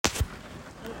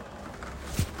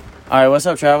Alright, what's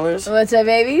up, travelers? What's up,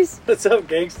 babies? What's up,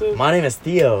 gangsters? My name is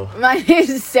Theo. My name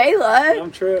is Sayla.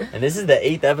 I'm Trip. And this is the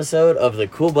 8th episode of the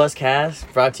Cool Bus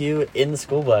Cast, brought to you in the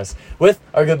school bus with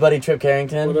our good buddy Trip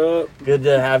Carrington. What up? Good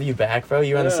to have you back, bro.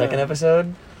 You were on the second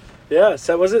episode? Yeah,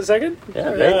 so was it second? Yeah,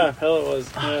 right? Yeah, hell it was.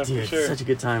 Oh, Yeah, dude, for sure. such a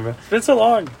good time, bro. It's been so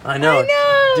long. I know. I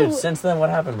know. Dude, since then, what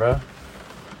happened, bro?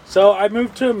 So I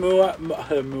moved to Moab.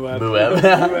 I moved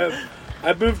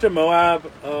to Moab.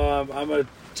 I'm a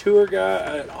tour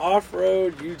guide, an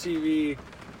off-road UTV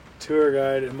tour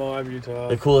guide in Moab, Utah.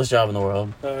 The coolest job in the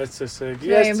world. It's so sick.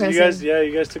 Very You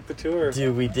impressive. guys took the tour.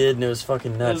 Dude, we did, and it was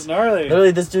fucking It nuts. was gnarly.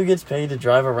 Literally, this dude gets paid to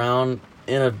drive around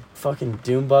in a fucking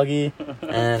doom buggy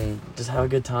and just have a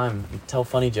good time, and tell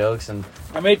funny jokes, and...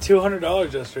 I made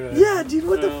 $200 yesterday. Yeah, dude,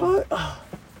 what the fuck? Oh,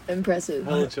 Impressive.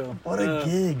 Hella chill. what a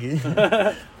gig.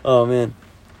 Oh, man.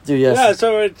 Dude, yes. Yeah,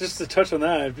 so just to touch on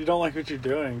that, if you don't like what you're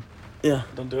doing, Yeah.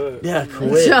 don't do it. Yeah,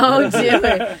 quit. Don't do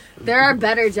it. There are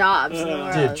better jobs in the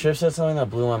world. Dude, Trip said something that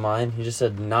blew my mind. He just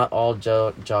said, not all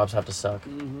jobs have to suck.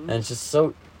 Mhm. And it's just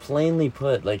so plainly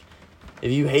put. Like,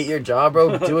 if you hate your job,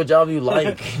 bro, do a job you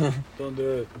like. Don't do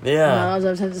it. Yeah. Not all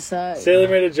jobs have to suck. Sailor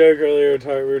made a joke earlier.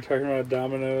 We were talking about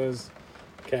Domino's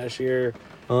cashier.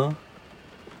 Huh?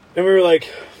 And we were like,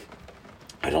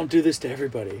 I don't do this to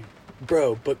everybody.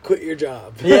 Bro, but quit your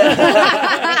job.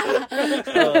 Yeah.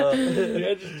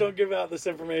 Yeah, just don't give out this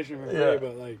information for free, Yeah.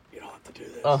 but like, you don't have to do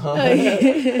this. Uh-huh.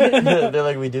 They're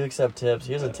like, we do accept tips.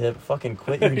 Here's a tip. Fucking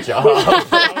quit your job.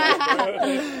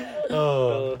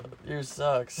 Oh, yours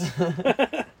sucks.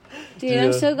 Dude,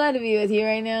 I'm so glad to be with you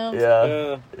right now. Yeah.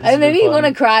 Yeah. I made me want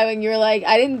to to. cry when you were like,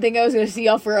 I didn't think I was going to see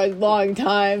y'all for a long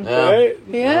time. Yeah. Right?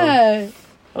 Yeah.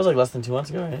 That was like less than 2 months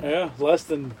ago, right? Yeah, less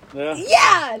than, yeah.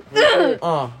 Yeah.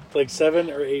 Oh. Like 7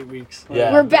 or 8 weeks.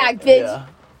 Yeah. We're back, bitch. Yeah.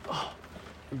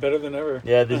 Better than ever.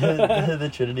 Yeah, the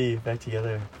Trinity back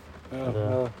together.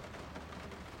 Yeah.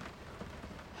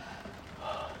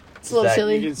 It's a little Zach, You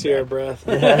chilly. can see our breath.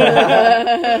 Oh,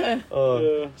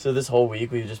 Yeah. so this whole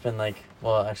week we've just been like,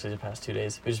 well, actually the past 2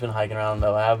 days we've just been hiking around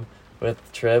Moab with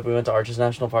Trip. We went to Arches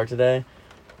National Park today.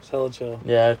 It's hella chill.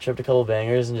 Yeah, tripped a couple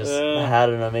bangers and just Yeah. had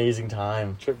an amazing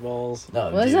time. Trip balls.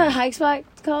 No, What is dude. that hike spot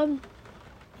called?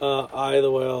 Eye of the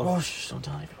whale. Oh, don't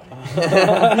tell anybody.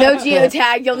 No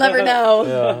geotag. You'll never know.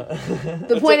 Yeah.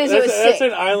 The point is, it was That's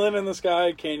sick. an island in the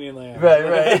sky, Canyonland.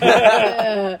 right.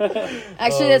 Yeah.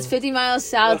 Actually, that's 50 miles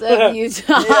south of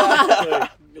Utah.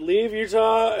 Like, leave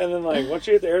Utah, and then like once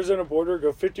you hit the Arizona border,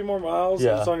 go 50 more miles.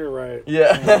 Yeah. And it's on your right.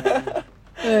 Yeah.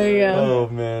 There you go. Oh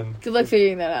man. Good luck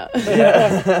figuring that out.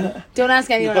 Yeah. Don't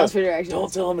ask anyone else for Don't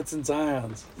directions. tell them it's in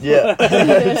Zion's. Yeah.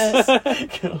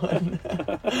 Good one.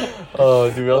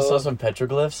 Oh, dude, we also saw some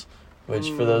petroglyphs,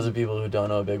 which for those of people who don't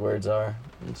know what big words are,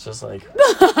 it's just like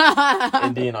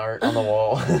Indian art on the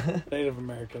wall. Native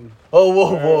American. Oh,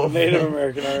 whoa. Native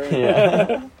American art.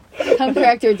 Yeah. Come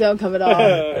correct or don't come at all.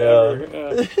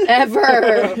 Yeah.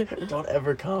 Ever. Don't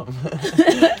ever come.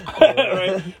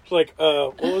 Right? It's like,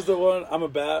 what was the one? I'm a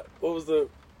bat. What was the?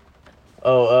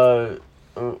 Oh,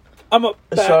 I'm a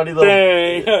bat. Shawty little-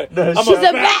 thing. No, I'm She's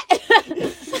a bat.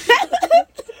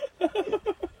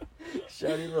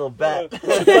 shiny little bat.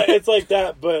 It's like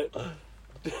that, but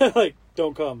like,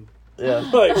 don't come. Yeah.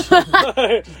 Like,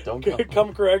 Don't come.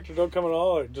 come correct or don't come at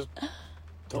all. Or just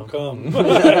don't come.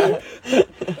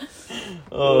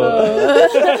 Oh.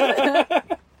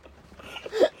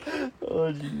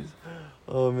 Oh, jeez.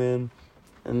 Oh, man.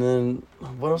 And then,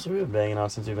 what else have we been banging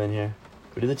out since we've been here?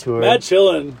 We did the tour. Mad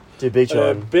chillin'. Dude, big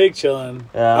chillin'. Big chillin'.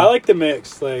 Yeah. I like the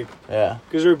mix, like, Yeah.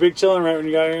 because we were big chillin' right when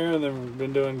you got here, and then we've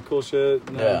been doing cool shit.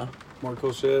 And then Yeah. more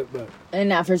cool shit, but And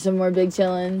now for some more big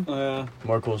chillin'.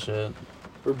 More cool shit.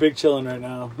 we're big chillin' right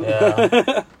now.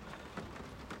 Yeah.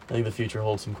 I think the future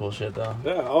holds some cool shit, though.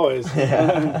 Yeah, always.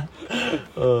 Yeah.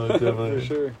 Oh, For definitely.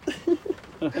 sure.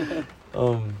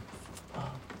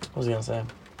 What was I gonna say?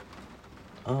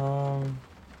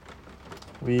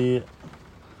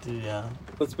 Yeah.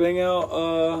 Let's bang out,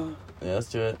 Yeah, let's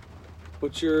do it.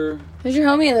 what's your... Who's your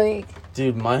homie of the week?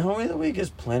 Dude, my homie of the week is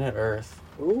Planet Earth.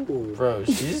 Ooh. Bro,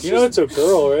 she's You know it's a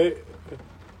girl, right?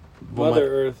 Well, Mother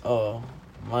Earth. Oh,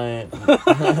 my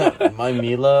my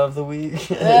Mila of the week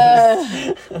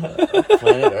is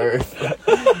Planet Earth.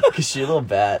 Cause she a little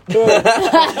bat.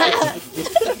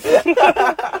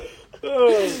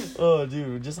 Oh,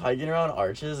 dude, just hiking around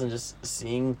Arches and just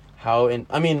seeing how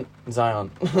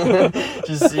Zion.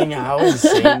 Just seeing how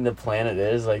insane the planet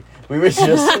is. Like we were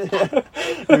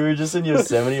just in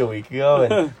Yosemite a week ago,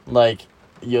 and like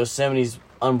Yosemite's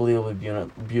unbelievably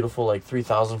beautiful, like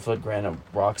 3,000-foot granite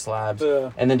rock slabs.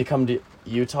 Yeah. And then to come to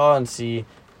Utah and see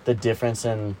the difference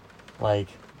in like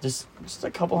just a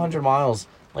couple hundred miles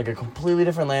like a completely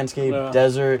different landscape, Yeah.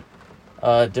 desert,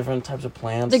 different types of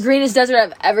plants. The greenest desert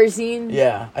I've ever seen.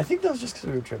 Yeah, I think that was just because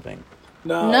we were tripping.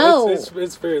 No.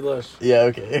 It's very lush. Yeah,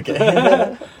 okay.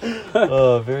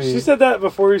 Oh, very. She said that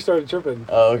before you started tripping.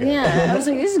 Oh, okay. Yeah, I was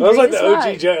like, this is That was green like as the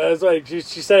OG. fuck. I was like, she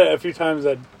said it a few times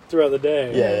throughout the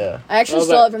day. Yeah. I actually I was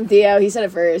stole like- it from Theo. He said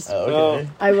it first. Oh, okay.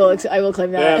 I will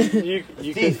claim Yeah, that. you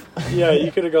could. Thief. Yeah,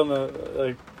 you could have gone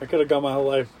I could have gone my whole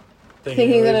life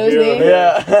Thinking that it was you. me?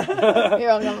 Yeah.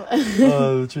 You're welcome.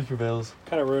 Oh, the truth prevails.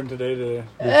 Kind of ruined today. Dude.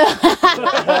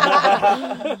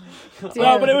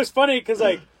 No, but it was funny because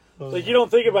like you don't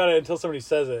think about it until somebody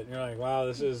says it. And you're like, wow,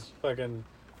 this is fucking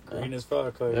green as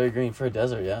fuck. Like, Very green for a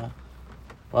desert, yeah.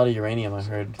 A lot of uranium, I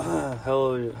heard.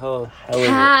 hello.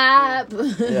 Cap.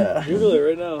 Yeah. Google it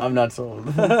right now. I'm not sold.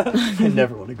 I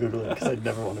never want to Google it because I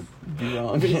never want to be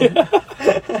wrong.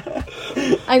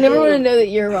 I never want to know that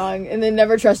you're wrong, and then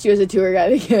never trust you as a tour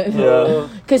guide again. Yeah.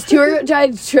 Because tour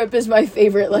guide trip is my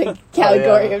favorite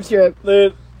category yeah. of trip.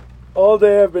 All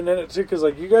day I've been in it too because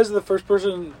like you guys are the first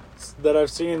person that I've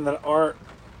seen that aren't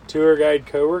tour guide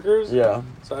coworkers. Yeah.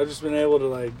 So I've just been able to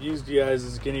like use you guys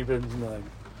as guinea pigs and be like,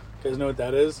 you guys know what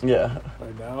that is? Yeah.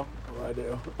 Like no, well, I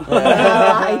do.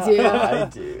 I do. I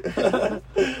do.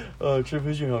 Oh, Trip,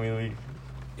 who's your homie of the week?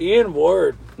 Ian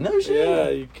Ward. No shit. Yeah,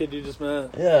 you kid you just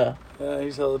met. Yeah. Yeah,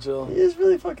 he's hella chill. He is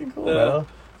really fucking cool, Yeah. bro.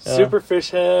 Yeah. Super fish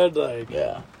head, like.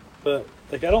 Yeah. But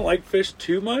like, I don't like fish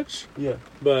too much. Yeah.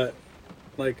 But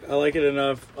like, I like it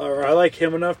enough, or I like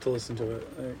him enough to listen to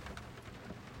it. Like,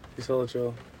 he's hella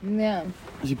chill. Yeah.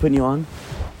 Is he putting you on?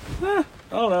 I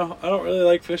don't know. I don't really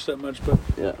like fish that much, but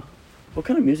Yeah. What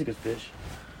kind of music is Fish?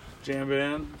 jam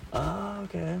band. Oh,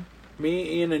 okay.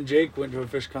 Me, Ian, and Jake went to a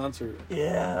fish concert.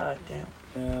 Yeah, damn.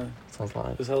 Yeah, Sounds it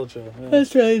live. was hella chill. Yeah.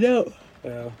 That's really dope.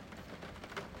 Yeah.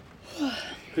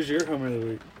 Who's your homie of the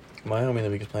week? My homie of the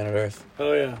week is Planet Earth.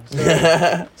 Oh yeah,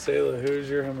 Sayla. Who's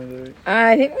your homie of the week?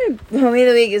 I think my homie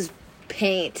of the week is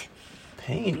paint.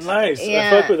 Paint. Nice. Yeah.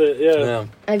 I fuck with it. Yeah. Yeah.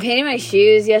 I painted my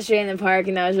shoes yesterday in the park,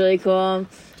 and that was really cool.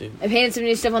 Dude. I painted some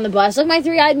new stuff on the bus. Look, my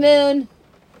three-eyed moon.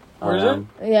 Where is it?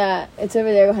 Yeah, it's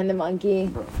over there behind the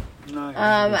monkey. Nice.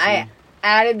 I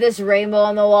added this rainbow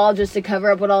on the wall just to cover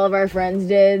up what all of our friends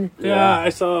did. Yeah, I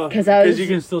saw. 'Cause I was- you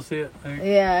can still see it. Like,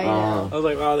 Yeah, I know. I was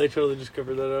like, wow, they totally just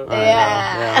covered that up. I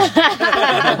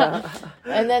Yeah.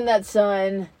 And then that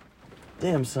sun.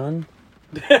 Damn, son.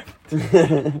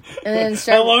 And then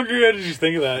How long ago did you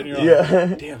think of that? And you're like, Yeah.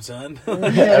 damn, son.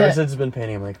 Ever since it's been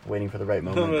painting, I'm like waiting for the right I'm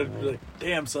moment. gonna be like,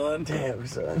 damn, son. Damn,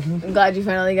 son. I'm glad you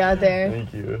finally got there.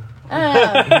 Thank you.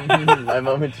 I My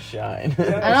moment to shine.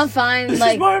 don't find This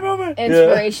like is my moment.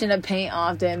 inspiration to paint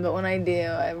often, but when I do,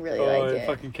 I really Oh, like it it.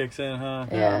 fucking kicks in, huh?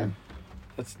 Yeah.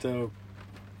 That's dope.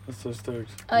 That's so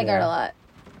stoked. I like Yeah. art a lot.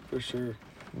 For sure.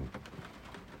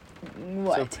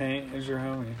 What? So paint is your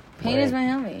homie. Paint is my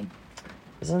homie.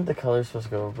 Isn't the color supposed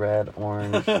to go red,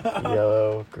 orange,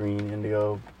 yellow, green,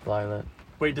 indigo, violet?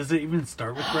 Wait, does it even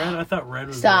start with red? I thought red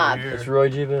was Stop. right here. It's Roy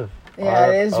G. Biv. Yeah,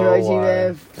 it is Roy G.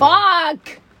 Biv.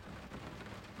 Fuck!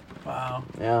 Wow.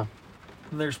 Yeah.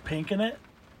 And there's pink in it?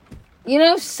 You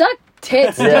know, suck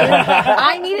tits, dude. Yeah.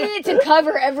 I needed it to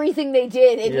cover everything they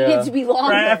did. It Yeah. needed to be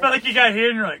longer. Right, I felt like you got here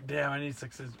and you're like, damn, I need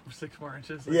six more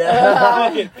inches. Yeah.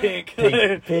 Fuck it,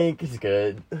 pink. Pink is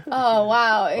good. Oh,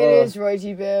 wow. It Oh. is Roy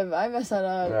G. Biv. I messed that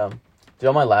up. Yeah. Dude,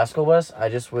 on my last school bus, I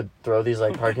just would throw these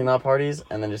like parking lot parties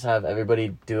and then just have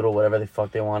everybody doodle whatever the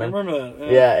fuck they I wanted. remember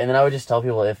that. Yeah, and then I would just tell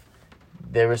people if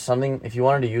there was something, if you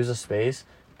wanted to use a space,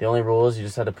 the only rule is you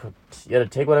just had to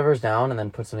take whatever's down and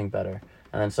then put something better.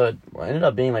 And then so it ended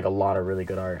up being like a lot of really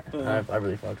good art. And I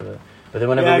really fucked with it. But then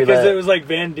whenever Yeah, we because let, it was like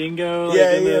Van Dingo. Like,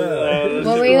 Yeah, in the,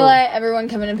 yeah. When we let everyone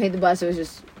come in and paint the bus, it was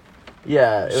just...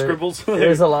 yeah, it scribbles.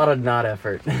 was a lot of not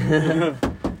effort.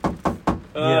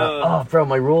 Yeah. Oh, bro,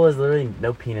 my rule is literally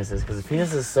no penises because the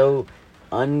penis is so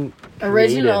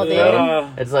Original,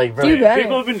 dude. It's like, bro. Do better.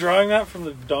 People have been drawing that from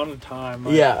the dawn of time.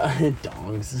 Like, Yeah,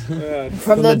 dongs. Yeah.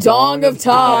 From the dawn of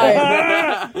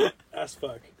time. Ass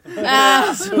fuck.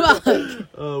 Ass fuck.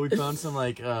 Oh, we found some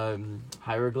like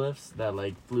hieroglyphs that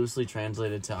like loosely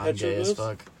translated to I'm gay as Petroglyphs?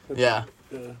 fuck. Yeah.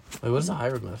 Yeah. Wait, what is a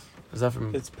hieroglyph? Is that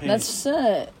from? It's paint. That's,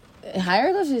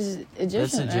 hieroglyphs is That's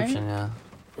Egyptian, Egyptian, right?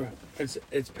 yeah.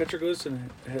 It's petroglyphs and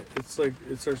it's like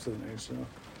it starts with an H. So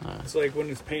Alright. it's like when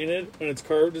it's painted, when it's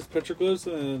carved, it's petroglyphs,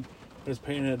 and then when it's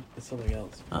painted, it's something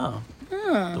else. Oh, the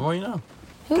Hmm. more you know.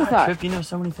 Who God, thought? Trip, you know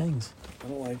so many things. I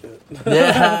don't like it.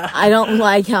 Yeah. I don't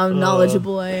like how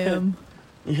knowledgeable I am.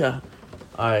 Yeah.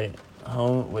 Alright.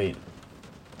 Oh, wait.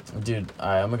 Dude,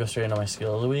 alright, I'm gonna go straight into my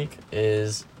skill of the week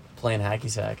is playing hacky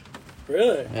sack.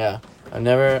 Really? Yeah.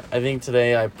 I think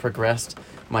today I progressed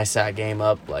my SAT game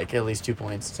up like at least 2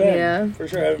 points. Same, Yeah. for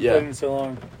sure. I haven't Yeah. played in so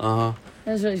long. Uh-huh.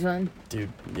 That was really fun. Dude,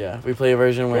 yeah. We play a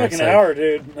version For where like it's an like... hour,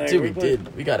 dude. Like, Dude, we played-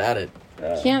 did. We got at it.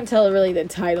 Can't tell really the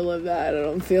title of that. I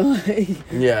don't feel like.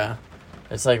 Yeah.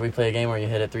 It's like we play a game where you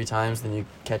hit it 3 times, then you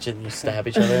catch it and you stab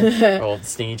each other. Or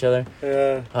sting each other.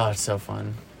 Yeah, Oh, it's so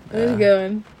fun. Where's it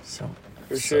going? So,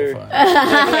 for so sure. fun.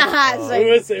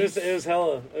 It's like- It was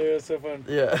hella. It was so fun.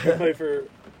 We Yeah. played for...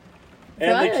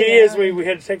 And Fun, the key yeah. is we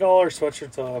had to take all our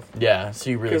sweatshirts off. Yeah,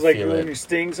 so you really Because, like, feel when it. you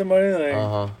sting somebody, like...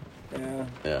 Uh-huh. Yeah.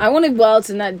 Yeah. I wanted welts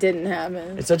and that didn't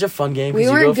happen. It's such a fun game. 'cause We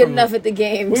you weren't go good from- enough at the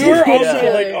game. We to were beat also, each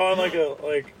like, other. on, like, a...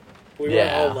 Like, we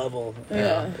Yeah. were all level.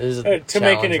 Yeah. It is a To make an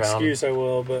challenge round. excuse, I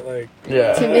will, but, like...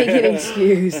 Yeah. To make an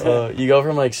excuse. You go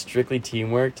from like strictly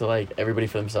teamwork to like everybody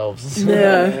for themselves.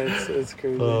 Yeah. It's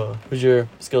crazy. Who's your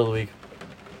skill of the week?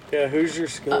 Yeah, who's your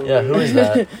skill? Yeah, who is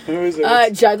that? Who is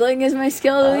it? Juggling is my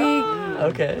skill of the week.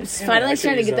 Okay. Finally I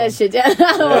starting to could get use that shit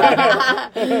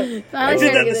down. I Finally did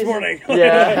starting that to this get morning.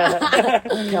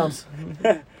 Yeah. Counts.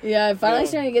 Yeah, I'm finally Yeah.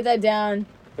 starting to get that down.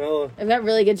 Well, I've got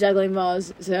really good juggling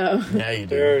balls, so Yeah, you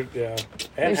do. they're, yeah.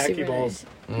 And they're hacky super balls.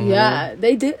 nice. Mhm. Yeah,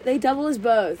 they double as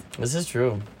both. This is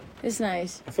true. It's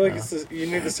nice. I feel like Yeah. you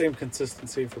need the same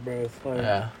consistency for both. Like,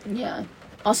 Yeah. Yeah.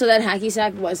 Also, that hacky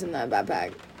sack wasn't that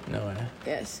backpack. No way.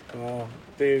 Yes. wow.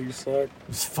 Dude, you suck.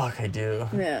 Fuck, I do.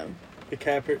 Yeah. The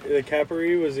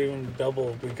cappery was even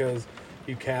double because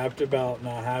you capped about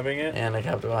not having it, And I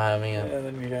kept about having it. and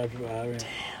then you capped about having it.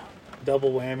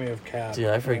 Double whammy of cap. Dude,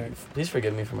 Like, please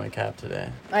forgive me for my cap today.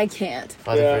 I can't.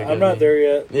 Father, yeah, forgive I'm not me. there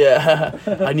yet. Yeah.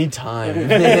 I need time. Come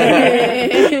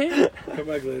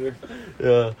back later.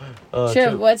 Yeah.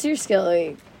 Trip, what's your skill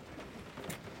week?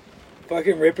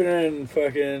 Fucking ripping it in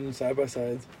fucking side by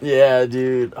sides. Yeah,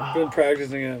 dude. Been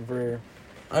practicing it for.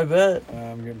 I bet.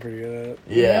 I'm getting pretty good at it.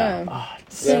 Yeah. Yeah.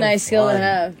 It's It's a nice skill to fun.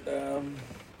 have.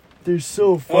 They're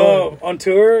so fun. Oh, on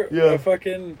tour? Yeah. I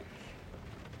fucking.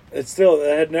 It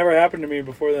had never happened to me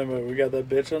before then, but we got that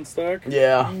bitch unstuck.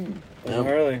 Yeah. On Yep.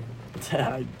 Harley.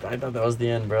 I thought that was the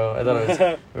end, bro. I thought it was,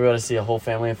 we were about to see a whole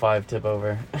family of 5 tip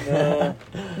over. No,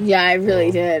 Yeah, I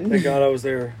really thank did. God I was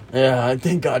there. Yeah, I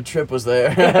thank God Trip was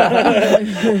there.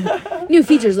 New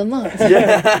features unlocked.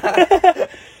 Yeah.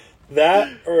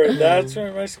 That's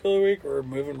my skill of the week, or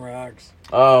moving rocks.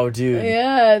 Oh, dude.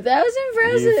 Yeah, that was You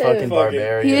fucking impressive.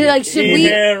 barbarian. He like, should we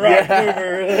He-Man rock Yeah.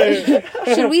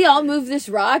 mover. should we all move this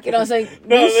rock? And I was like,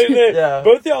 No, they, Yeah.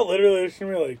 both y'all literally looked at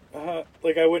me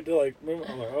like I went to like move.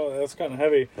 I'm like, oh, that's kind of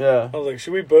heavy. Yeah. I was like,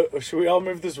 should we all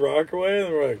move this rock away?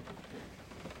 And we're like,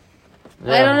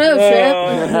 I don't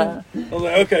know, Trip. I was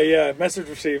like, okay, yeah, message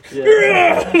received.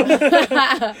 Yeah.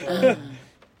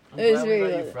 I'm It was glad we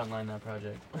really let you good. frontline that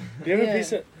project. Do you have Yeah. a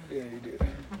piece of? Yeah, you do.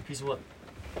 Piece of what?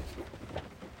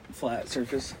 Flat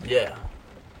surface. Yeah.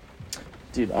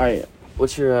 Dude, alright.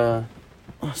 What's your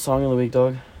song of the week,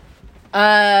 dog?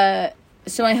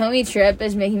 So my homie Trip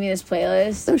is making me this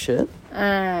playlist. No shit.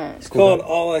 It's called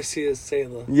All I See Is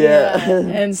Sayla. Yeah.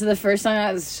 And so the first song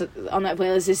I was on that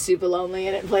playlist is Super Lonely,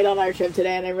 and it played on our trip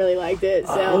today, and I really liked it.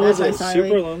 So Oh, that's Was my it song. of the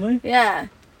super week. lonely? Yeah.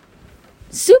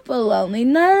 Super lonely.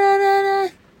 Na na na na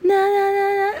na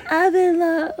na na. I've been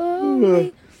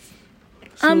lonely.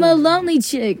 I'm a lonely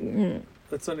chick.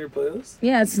 That's on your playlist?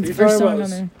 Yeah, it's the You first talking song about on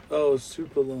there. Oh,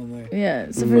 super lonely. Yeah,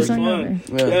 it's the Mm. first First song on one.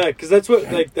 there. Yeah. Yeah, because that's what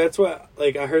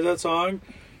I heard that song,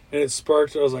 and it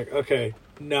sparked. I was like, okay,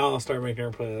 now I'll start making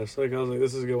our playlist. Like I was like,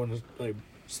 this is a good one to like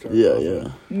start. Yeah, off yeah.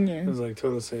 with. It Yeah, was like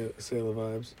total Sayla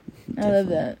vibes. I love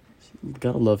that.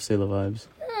 Gotta love Sailor vibes.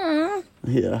 Aw.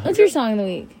 Yeah. What's your song of the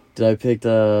week? Did I pick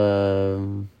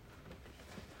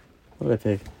what did I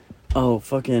pick? Oh,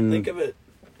 fucking. Think of it.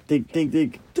 Think. Think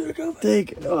of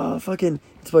it. Oh, fucking.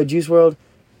 It's by Juice WRLD.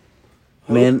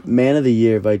 Man of the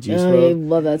Year by Juice WRLD.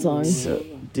 love that song. So,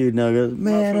 dude, no good.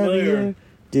 Man of the familiar. Year.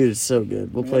 Dude, it's so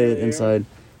good. We'll Man play of it the Year. inside.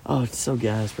 Oh, it's so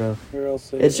gas, bro. Where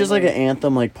else? It's just like an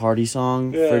anthem, like party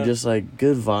song for Yeah. just like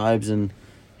good vibes, and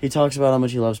he talks about how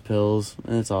much he loves pills,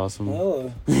 and it's awesome.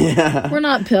 Hella. Yeah, We're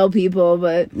not pill people,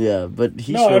 but yeah, but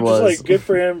he No, sure I'm was. just like good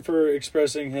for him for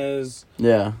expressing his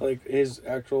Yeah, like his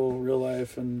actual real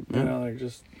life, and you Yeah. know, like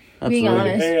just Being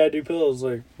absolutely. honest. hey, I do pills.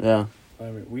 Like Yeah, I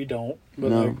mean, we don't, but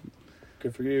no, like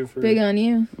good for you for big on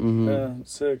you. hmm yeah,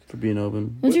 sick. for being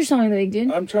open. What's your song of the week,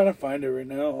 dude? I'm trying to find it right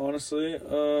now. Honestly,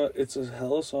 it's a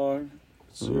hella song.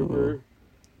 It's super. Ooh.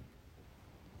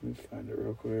 Let me find it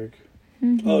real quick.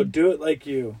 Mhm. Oh, Do It Like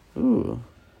You. Ooh,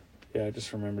 Yeah, I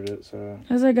just remembered it. So,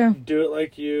 How's that go? Do It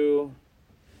Like You.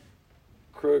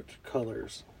 Crooked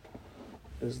Colors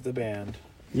is the band.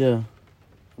 yeah.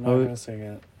 I'm not Oh, gonna sing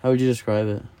it. How would you describe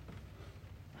it?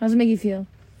 How's it make you feel?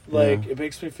 Like, it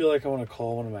makes me feel like I want to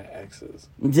call one of my exes.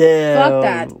 Yeah. Fuck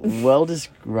that. Well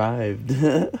described.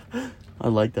 I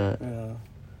like that. Yeah.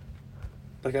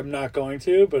 Like, I'm not going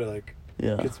to, but, like,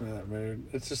 Yeah. it gets me in that mood.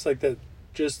 It's just like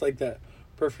that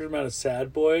perfect amount of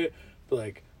sad boy, but,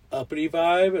 like, uppity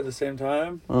vibe at the same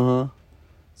time. Uh-huh.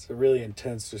 It's a really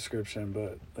intense description,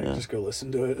 but, like, Yeah. just go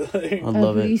listen to it. Like, I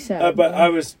love it. but I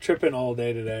was tripping all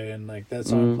day today, and, like, that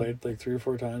song played, like, 3 or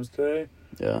 4 times today.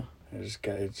 Yeah. It just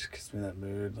gets me in that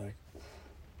mood, like,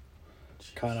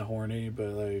 kind of horny, but,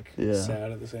 like, Yeah.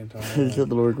 sad at the same time. It's a Like,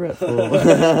 little regretful.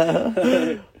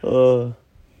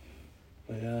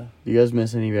 but yeah. You guys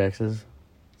miss any of your exes?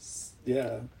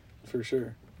 Yeah, for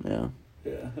sure. Yeah.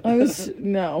 Yeah.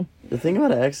 No. The thing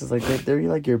about an ex is, like, they're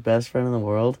like your best friend in the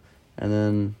world, and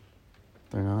then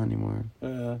they're not anymore.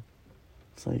 Yeah.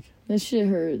 It's like, This shit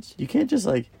hurts. you can't just,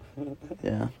 like,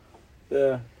 yeah.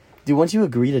 Yeah. Dude, once you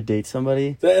agree to date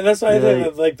somebody, And that's why I You're think,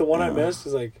 like, like, the one I missed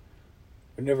is, like,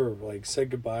 we never, like, said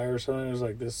goodbye or something. It was,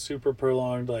 like, this super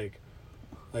prolonged, like,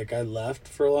 I left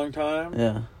for a long time.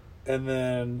 yeah. And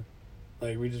then,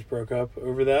 like, we just broke up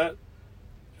over that.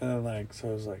 And then, like, so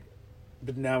I was like,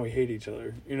 but now we hate each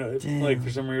other. You know, Damn. like, for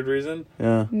some weird reason.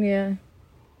 Yeah. Yeah.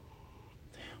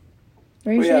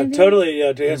 Are you But yeah, saying totally,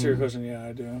 yeah, to answer your question, yeah,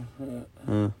 I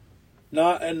do.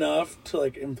 Not enough to,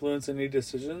 like, influence any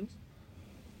decisions.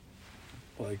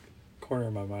 Like, corner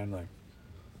of my mind, like,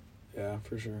 yeah,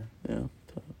 for sure. Yeah.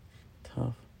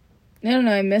 Tough. I don't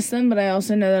know. I miss them, but I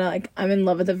also know that like I'm in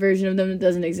love with a version of them that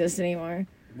doesn't exist anymore.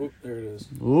 Whoop, there it is.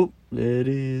 Oop, there it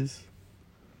is.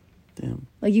 Damn.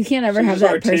 Like you can't ever She have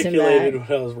just that person articulated back.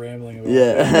 what I was rambling about.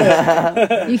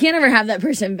 Yeah. You can't ever have that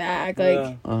person back. Like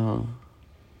Yeah, Uh-huh.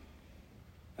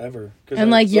 ever. 'Cause, And,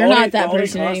 like, the you're only- not that the only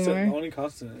person constant- anymore. The only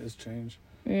constant is change.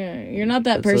 yeah, you're not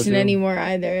that That's so person true. anymore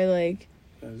either. Like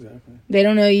Yeah, exactly. they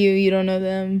don't know you, you don't know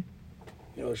them.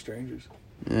 Y'all are strangers.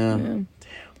 Yeah. Yeah.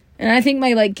 And I think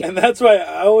my like And that's why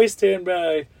I always stand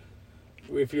by,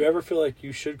 if you ever feel like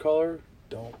you should call her,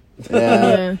 don't. Yeah.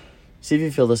 yeah. See if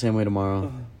you feel the same way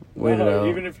tomorrow. Wait it No, out.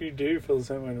 even if you do feel the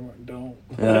same way, don't.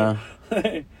 Yeah.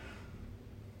 That's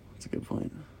a good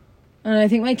point. And I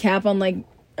think my cap on like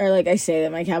or like I say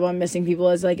that my cap on missing people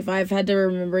is like if I've had to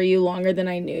remember you longer than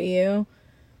I knew you,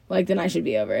 like then I should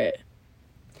be over it.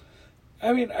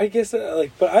 I mean, I guess,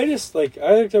 like, but I just, like,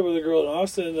 I hooked up with a girl in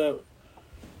Austin that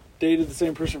dated the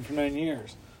same person for 9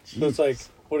 years. So it's like,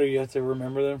 what do you have to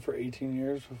remember them for 18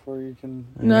 years before you can...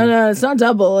 No, it's not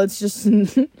double. It's just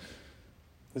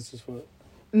This is what...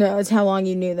 no, it's how long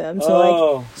you knew them.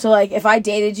 So like if I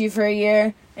dated you for a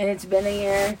year and it's been a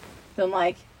year, then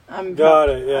like I'm Got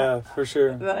it, yeah, for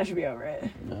sure. then I should be over it.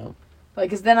 No. Like,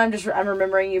 cause then I'm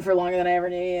remembering you for longer than I ever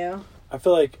knew you. I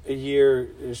feel like a year,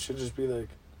 it should just be, like,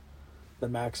 the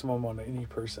maximum on any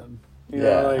person. You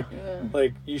Yeah. know, Yeah.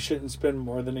 like, you shouldn't spend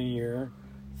more than a year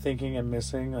thinking and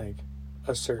missing, like,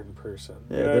 a certain person.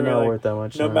 Yeah, You know they're what I mean? not Like, worth that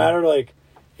much. no matter, like,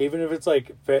 even if it's,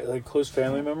 like, like, close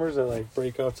family members that, like,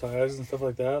 break off ties and stuff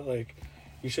like that, like,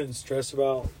 you shouldn't stress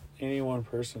about any one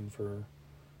person for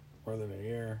more than a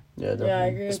year. Yeah, Yeah, I definitely.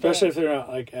 agree. With Especially that. if they're not,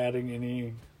 like, adding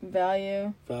any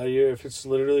Value. value. If it's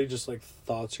literally just, like,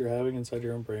 thoughts you're having inside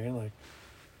your own brain, like,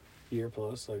 year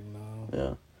plus, like, no.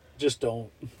 Yeah. Just don't.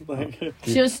 Like,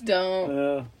 Just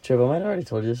don't. Trip, I might have already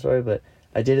told you this story, but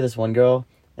I dated this one girl,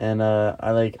 and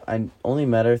I only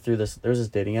met her through this. There's this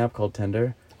dating app called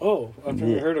Tinder. oh, I've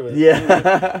never heard of it.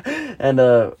 Yeah, and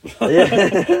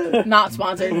yeah, Not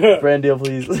sponsored. brand deal,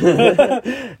 please.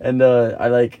 And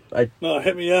No,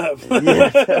 hit me up. yeah,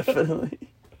 definitely.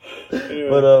 Anyway.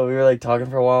 But we were like talking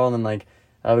for a while, and then like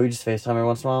we would just FaceTime every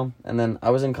once in a while. And then I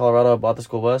was in Colorado, I bought the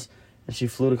school bus, and she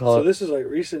flew to So Colorado. this is like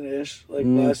recent-ish, like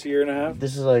Mm. last year and a half.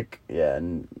 This is like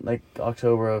like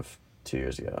October of 2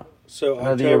 years ago. So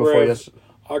No, the year before.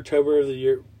 October of the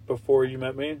year before you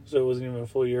met me. So it wasn't even a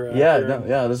full year after.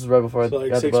 Yeah, this is right before So I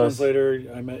like got 6 the months bus. later,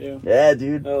 I met you. Yeah,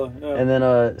 dude. Oh, yeah. And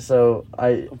then so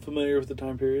I'm familiar with the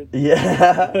time period.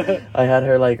 yeah, I had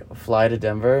her like fly to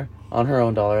Denver on her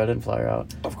own dollar. I didn't fly her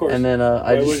out. Of course. And then Why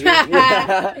I would just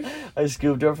you? I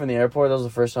scooped her from the airport. That was the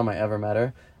first time I ever met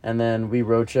her. And then we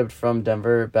road tripped from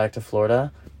Denver back to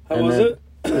Florida. How and was then- it?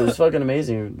 It was fucking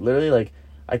amazing. Literally, like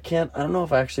I don't know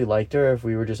if I actually liked her, if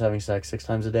we were just having sex 6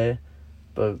 times a day,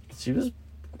 but she was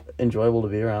enjoyable to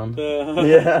be around.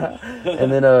 Yeah.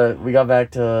 And then we got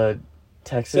back to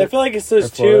Texas. See, I feel like it's those or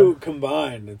Florida. two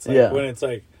combined. It's like Yeah. when it's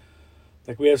like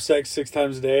we have sex 6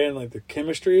 times a day and like the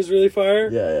chemistry is really fire.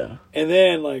 Yeah. And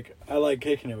then like I like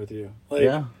kicking it with you. Like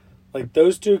Yeah. like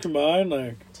those two combined,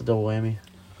 like It's a double whammy.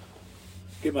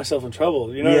 get myself in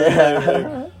trouble. You know what I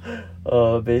mean? Like,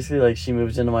 Yeah. Basically, like she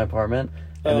moves into my apartment,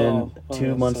 And then Oh, 2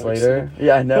 that months sucks. later,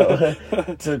 yeah, I know.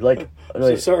 to like, I'm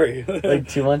so sorry. like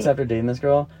 2 months after dating this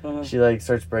girl, Uh-huh. she like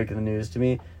starts breaking the news to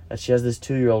me that she has this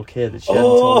 2-year-old kid that she hadn't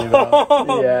told me about.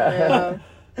 Yeah.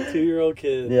 Yeah. 2-year-old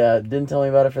kid. Yeah, didn't tell me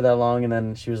about it for that long, and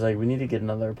then she was like, "We need to get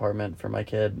another apartment for my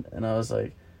kid," and I was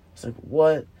like,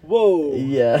 "What?" Whoa.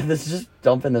 Yeah, this is just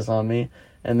dumping this on me,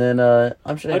 and then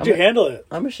How'd you handle it?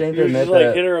 I'm ashamed You to admit just like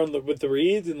that hit her on with the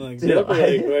reeds and like, Dude, zip, or,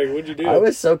 like what'd you do? I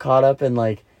was so caught up in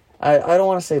like I don't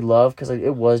want to say love because like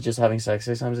it was just having sex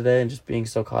 6 times a day and just being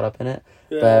so caught up in it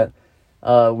that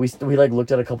we like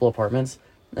looked at a couple apartments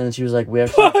and then she was like, "We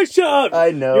actually." Shut up!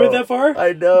 I know. You went that far?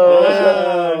 I know.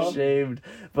 Wow. I'm ashamed,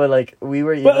 but like we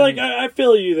were. But like I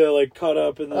feel you though, like caught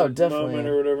up in the Oh, definitely. moment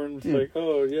or whatever, and it's Dude. like,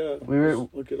 oh yeah. We were-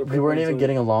 let's look at we weren't apartments, even like-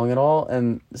 getting along at all,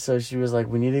 and so she was like,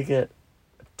 "We need to get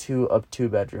a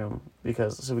 2-bedroom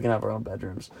so we can have our own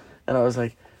bedrooms." And I was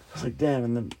like, "Damn!"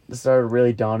 And then it started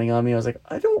really dawning on me. I was like,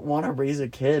 "I don't want to raise a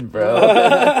kid, bro."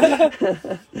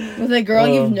 With a girl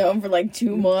you've known for like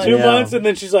 2 months. 2 Yeah. months, and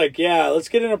then she's like, "Yeah, let's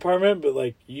get an apartment, but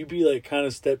like you be like kind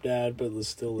of stepdad, but let's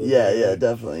still live." Yeah, there." yeah,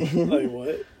 definitely. Like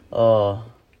what? Oh,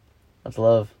 that's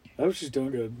love. I hope she's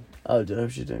doing good. Oh, dude, I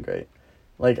hope she's doing great.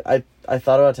 Like I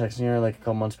thought about texting her like a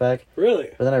couple months back, Really?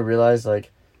 but then I realized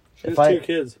like, She has if I 2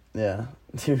 kids. yeah,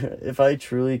 if I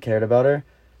truly cared about her,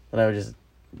 then I would just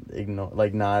ignore,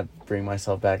 like, not bring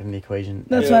myself back in the equation.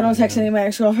 That's Yeah. why I don't text any of my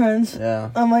ex-girlfriends. Yeah,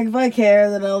 I'm like, if I care,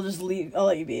 then I'll just leave. I'll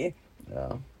let you be.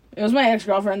 yeah. It was my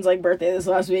ex-girlfriend's like birthday this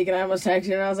last week, and I almost texted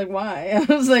her, and I was like, why?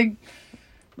 I was like,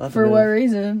 Not for to what do-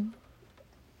 reason?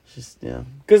 Just yeah.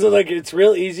 Because like it's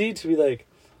real easy to be like,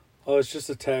 oh, it's just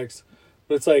a text,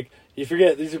 but it's like you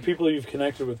forget these are people you've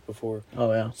connected with before.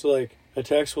 Oh yeah, So like a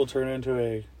text will turn into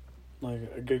a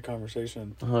good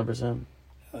conversation. 100%.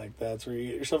 Like that's where you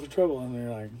get yourself in trouble, and you're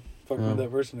like fucking with Yeah.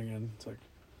 that person again. It's like,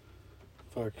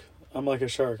 fuck, I'm like a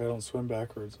shark. I don't swim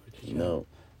backwards. Like you No,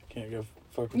 can't go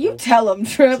fuck with You those. tell him,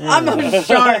 Trip. I'm a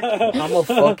shark. I'm a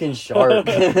fucking shark.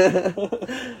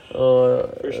 Oh,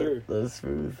 For sure. That's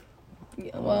smooth.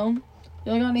 Yeah, well,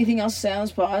 you got anything else to say on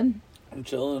this pod? I'm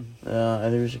chilling. Yeah, I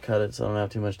think we should cut it so I don't have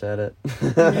too much to edit.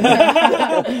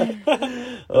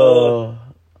 Oh,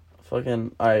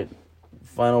 fucking. All right.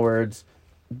 Final words.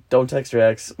 Don't text your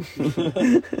ex.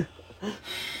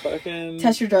 Fucking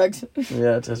Test your drugs.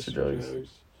 Yeah, test your drugs.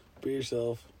 Be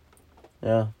yourself.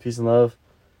 Yeah, peace and love.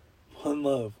 One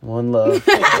love. One love.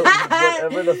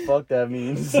 Whatever the fuck that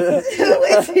means.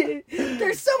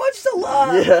 There's so much to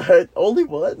love. Yeah, only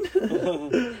one.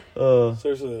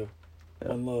 Seriously,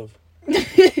 one love.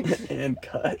 And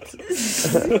cut.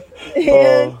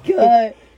 And cut.